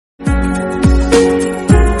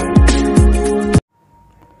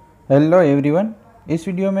Hello everyone. इस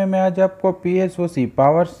video में मैं आज आपको PSOC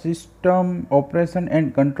power system operation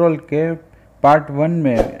and control के पार्ट 1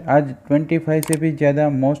 में आज 25 से भी ज़्यादा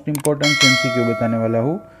मोस्ट इम्पोर्टेंट MCQ बताने वाला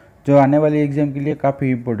हूँ, जो आने वाली एग्ज़ाम के लिए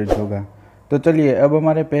काफ़ी इम्पोर्टेंट होगा। तो चलिए अब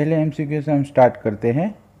हमारे पहले MCQ से हम स्टार्ट करते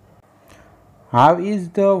हैं। How is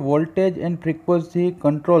the voltage and frequency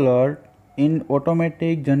controller in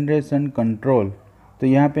automatic generation control. तो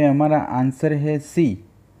यहाँ पे हमारा आंसर है सी।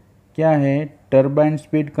 क्या है? Turbine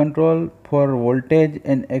speed control for voltage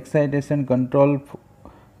and excitation control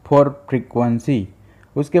for frequency.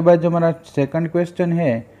 उसके बाद जो हमारा सेकंड क्वेश्चन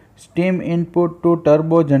है, steam input to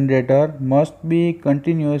turbo generator must be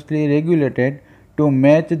continuously regulated to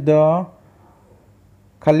match the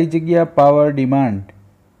खाली जगह पावर डिमांड।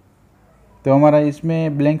 तो हमारा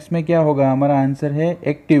इसमें ब्लैंक्स में क्या होगा? हमारा आंसर है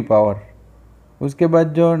एक्टिव पावर। उसके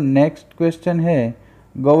बाद जो नेक्स्ट क्वेश्चन है,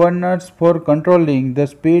 governors for controlling the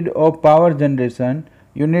speed of power generation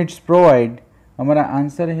units provide. हमारा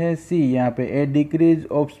आंसर है सी। यहाँ पे ए decrease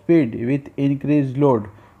of speed with increase load.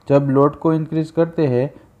 जब लोड को इंक्रीज करते हैं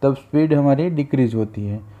तब स्पीड हमारी डिक्रीज होती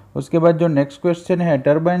है। उसके बाद जो नेक्स्ट क्वेश्चन है,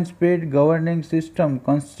 turbine speed governing system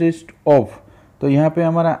consist of. तो यहाँ पे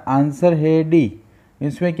हमारा आंसर है डी।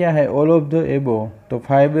 इसमें क्या है? ऑल ऑफ द एबो। तो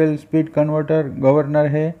 5L स्पीड कन्वर्टर गवर्नर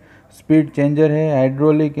है, स्पीड चेंजर है,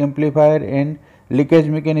 hydraulic amplifier and leakage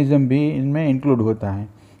mechanism भी इनमें इंक्लूड होता है।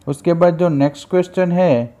 उसके बाद जो नेक्स्ट क्वेश्चन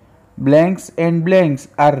है, blanks and blanks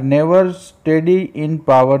are never steady in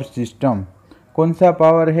power system. कौन सा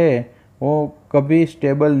पावर है वो कभी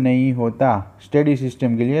स्टेबल नहीं होता स्टेडी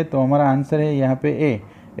सिस्टम के लिए? तो हमारा आंसर है यहाँ पे ए।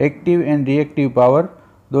 एक्टिव एंड रिएक्टिव पावर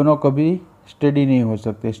दोनों कभी स्टेडी नहीं हो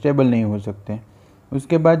सकते, स्टेबल नहीं हो सकते।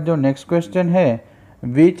 उसके बाद जो नेक्स्ट क्वेश्चन है,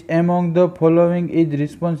 विच among the following is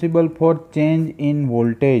responsible for change in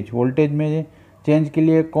voltage. Voltage में चेंज के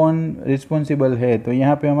लिए कौन रिस्पॉन्सिबल है? तो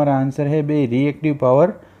यहाँ पे हमारा आंसर है बी, रिएक्टिव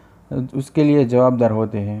पावर उसके लिए जवाबदार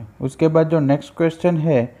होते हैं। उसके बाद जो नेक्स्ट क्वेश्चन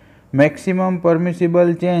है, maximum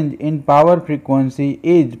permissible change in power frequency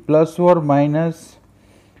is plus और माइनस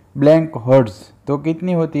ब्लैंक हर्ट्ज। तो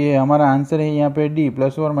कितनी होती है? हमारा आंसर है यहाँ पे डी,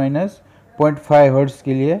 प्लस और माइनस 0.5 हर्ट्ज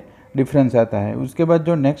के लिए डिफरेंस आता है। उसके बाद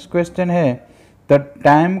जो नेक्स्ट क्वेश्चन है, the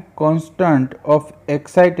time constant of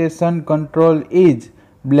excitation control is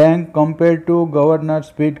blank compare to governor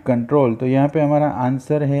speed control. तो यहाँ पे हमारा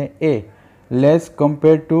आंसर है ए, less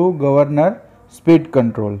compare to governor speed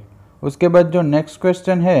control. उसके बाद जो नेक्स्ट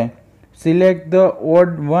क्वेश्चन है, select the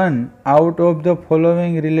odd one out of the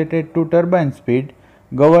following related to turbine speed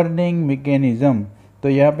governing mechanism. तो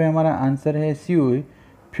यहाँ पे हमारा आंसर है सी,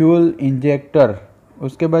 फ्यूल इंजेक्टर।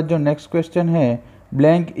 उसके बाद जो नेक्स्ट क्वेश्चन है,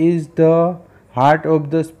 blank is the heart of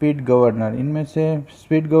the speed governor. इनमें से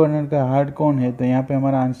स्पीड गवर्नर का हार्ट कौन है? तो यहाँ पे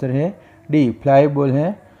हमारा आंसर है डी, फ्लाई बॉल है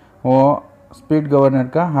वो स्पीड गवर्नर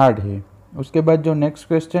का हार्ट है। उसके बाद जो नेक्स्ट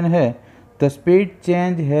क्वेश्चन है, the speed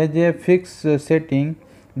change has a fix setting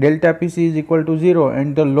delta PC is equal to 0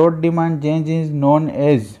 and the load demand change is known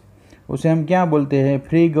as. उसे हम क्या बोलते हैं?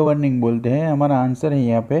 फ्री गवर्निंग बोलते हैं। हमारा आंसर है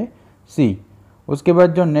यहाँ पे सी। उसके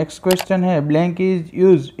बाद जो नेक्स्ट क्वेश्चन है, blank is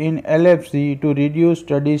use in LFC to reduce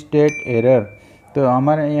steady state error. तो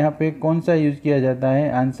हमारे यहाँ पे कौन सा यूज़ किया जाता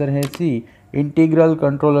है? आंसर है सी, इंटीग्रल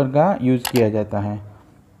कंट्रोलर का यूज़ किया जाता है।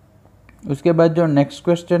 उसके बाद जो नेक्स्ट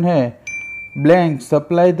क्वेश्चन है, blank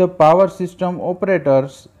supply the power system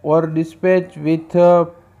operators और dispatch with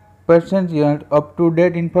percent up to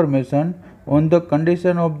date information on the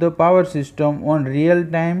condition of the power system on real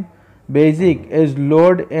time basic as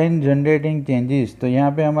load and generating changes. तो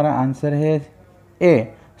यहाँ पे हमारा answer है ए,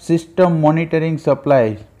 system monitoring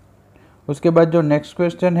supply. उसके बाद जो next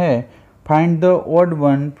question है, find the odd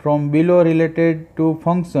one from below related to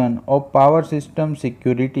function of power system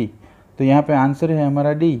security. तो यहाँ पे आंसर है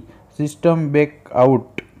हमारा डी, सिस्टम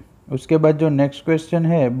बैकआउट। उसके बाद जो नेक्स्ट क्वेश्चन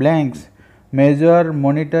है, blanks major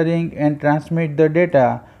monitoring and transmit the data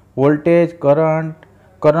voltage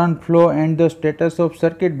current flow and the status of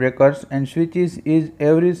circuit breakers and switches is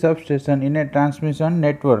every substation in A transmission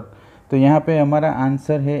network. तो यहाँ पे हमारा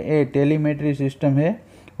आंसर है ए, telemetry system है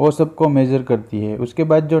वो सबको मेजर करती है। उसके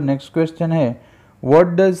बाद जो नेक्स्ट क्वेश्चन है, व्हाट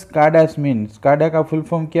डज स्काडास मीन। स्काडा का फुल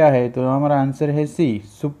फॉर्म क्या है? तो हमारा आंसर है सी,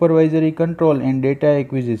 supervisory control and data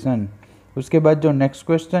acquisition. उसके बाद जो नेक्स्ट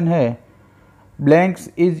क्वेश्चन है, blanks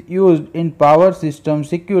is used in power system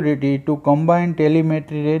security to combine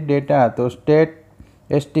telemetry data. तो स्टेट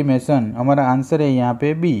एस्टिमेशन। हमारा आंसर है यहाँ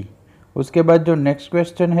पे बी। उसके बाद जो नेक्स्ट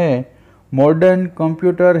क्वेश्चन है, modern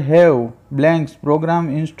computer have blanks program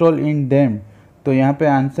install in them. तो यहाँ पे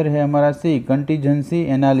आंसर है हमारा सी, कंटीजेंसी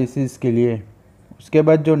एनालिसिस के लिए। उसके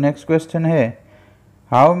बाद जो नेक्स्ट क्वेश्चन है,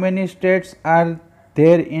 how many states are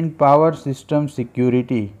there in power system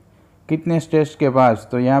security. कितने स्टेट्स के पास,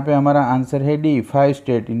 तो यहाँ पे हमारा आंसर है डी, 5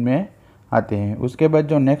 स्टेट इनमें आते हैं। उसके बाद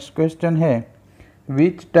जो नेक्स्ट क्वेश्चन है,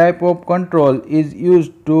 which type of control is use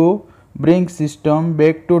to bring system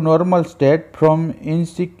back to normal state from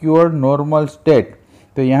insecure normal state,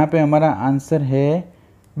 तो यहाँ पे हमारा आंसर है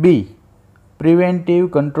बी, प्रिवेंटिव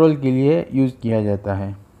कंट्रोल के लिए यूज़ किया जाता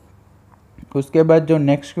है। उसके बाद जो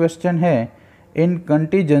नेक्स्ट क्वेश्चन है, इन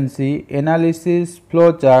contingency analysis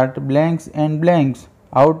flow chart blanks and blanks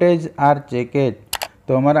outage are चेकेड,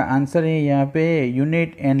 तो हमारा आंसर है यहाँ पे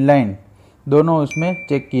यूनिट एंड लाइन दोनों उसमें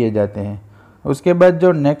चेक किए जाते हैं। उसके बाद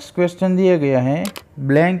जो नेक्स्ट क्वेश्चन दिया गया है,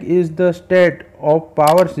 blank is the state of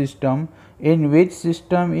power system in which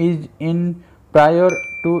system is in prior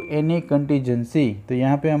to any contingency, तो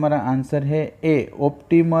यहाँ पे हमारा आंसर है ए,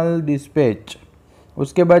 ऑप्टिमल डिस्पैच।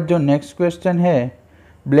 उसके बाद जो नेक्स्ट क्वेश्चन है,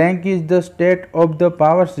 blank is the state of the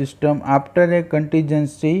power system after a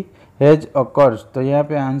contingency has occurs, तो यहाँ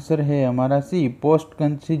पे आंसर है हमारा सी, पोस्ट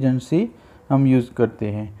कंटीजेंसी हम यूज़ करते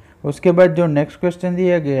हैं। उसके बाद जो नेक्स्ट क्वेश्चन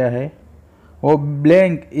दिया गया है, वो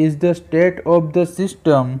blank is the state of the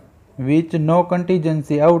system which no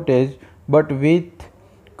contingency outage but with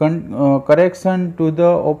correction to the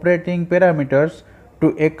operating parameters to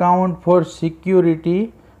account for security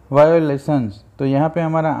violations, तो यहाँ पे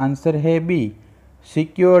हमारा आंसर है बी,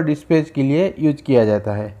 सिक्योर डिस्पैच के लिए यूज किया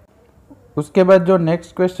जाता है। उसके बाद जो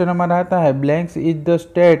नेक्स्ट क्वेश्चन हमारा आता है, blanks is the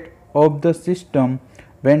state of the system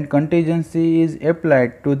when contingency is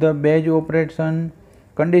applied to the beige operation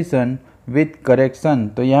condition with correction,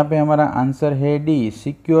 तो यहाँ पे हमारा आंसर है डी,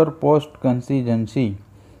 सिक्योर पोस्ट कंटीजेंसी।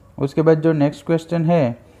 उसके बाद जो नेक्स्ट क्वेश्चन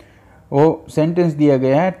है, वो सेंटेंस दिया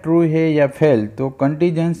गया है ट्रू है या फेल, तो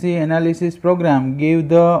contingency analysis programme give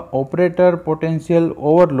the operator potential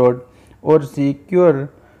overload और सिक्योर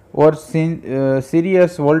और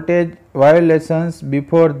serious voltage violations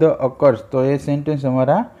before the occurs, तो ये सेंटेंस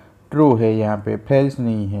हमारा ट्रू है, यहाँ पे फेल्स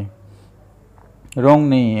नहीं है, रॉन्ग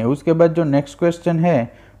नहीं है। उसके बाद जो नेक्स्ट क्वेश्चन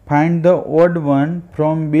है, find the odd one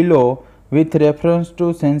from below with reference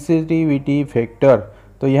to sensitivity factor,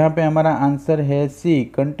 तो यहाँ पे हमारा आंसर है सी,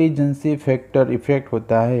 कंटीजेंसी फैक्टर इफेक्ट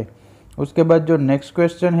होता है। उसके बाद जो नेक्स्ट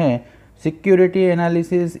क्वेश्चन है, security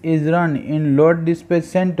analysis is run in load dispatch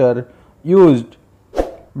centre used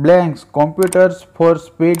blanks computers for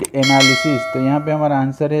speed analysis, तो यहाँ पे हमारा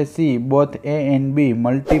आंसर है सी, both A and B,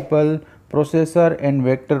 multiple processor and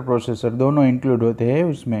vector processor दोनों इंक्लूड होते हैं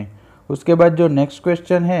उसमें। उसके बाद जो नेक्स्ट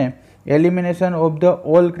क्वेश्चन है, elimination of the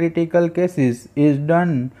all critical cases is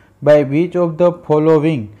done by which of the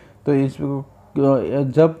following, तो इस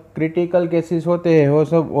जब क्रिटिकल केसेस होते हैं वो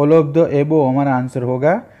सब ऑल ऑफ द एबो, हमारा आंसर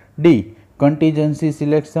होगा D, contingency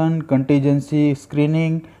selection, contingency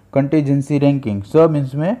screening, contingency ranking सब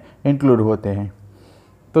इसमें इंक्लूड होते हैं।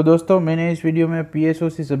 तो दोस्तों मैंने इस वीडियो में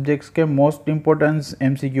PSOC सब्जेक्ट्स के मोस्ट इम्पोर्टेंट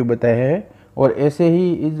MCQ बताए हैं, और ऐसे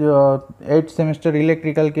ही इस 8th सेमेस्टर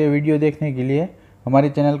इलेक्ट्रिकल के वीडियो देखने के लिए हमारे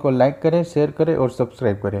चैनल को लाइक करें, शेयर करें और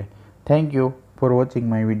सब्सक्राइब करें। Thank you for watching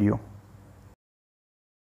my video.